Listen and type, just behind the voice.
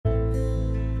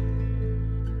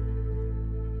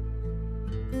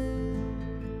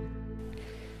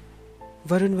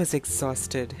Varun was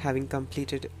exhausted, having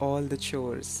completed all the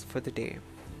chores for the day.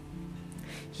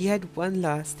 He had one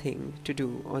last thing to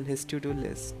do on his to-do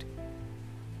list,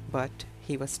 but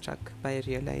he was struck by a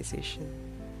realization.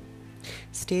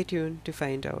 Stay tuned to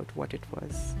find out what it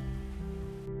was.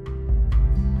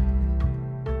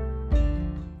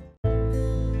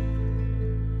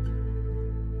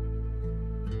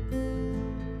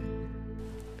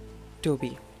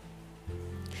 Toby.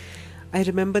 I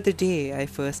remember the day I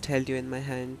first held you in my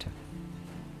hand.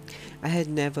 I had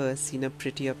never seen a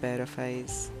prettier pair of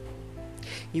eyes.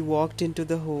 You walked into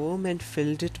the home and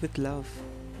filled it with love.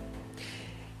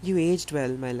 You aged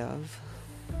well, my love.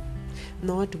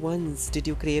 Not once did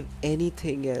you crave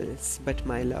anything else but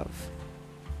my love.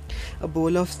 A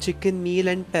bowl of chicken meal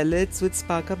and pellets would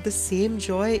spark up the same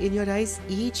joy in your eyes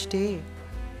each day.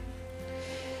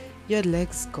 Your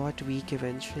legs got weak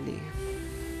eventually,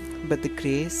 but the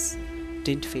grace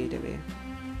didn't fade away.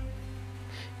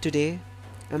 Today,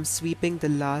 I'm sweeping the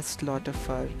last lot of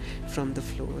fur from the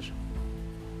floor.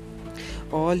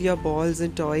 All your balls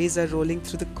and toys are rolling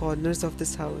through the corners of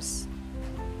this house.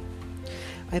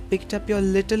 I picked up your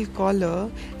little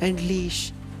collar and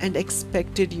leash and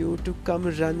expected you to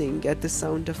come running at the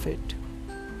sound of it.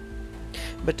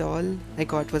 But all I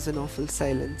got was an awful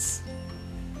silence.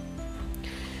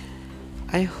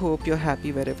 I hope you're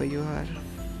happy wherever you are.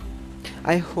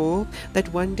 I hope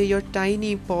that one day your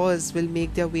tiny paws will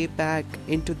make their way back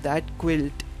into that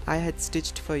quilt I had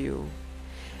stitched for you,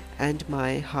 and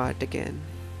my heart again.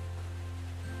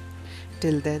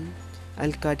 Till then,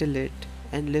 I'll cuddle it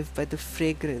and live by the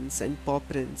fragrance and paw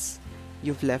prints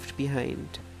you've left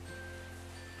behind.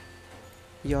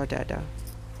 Your Dada.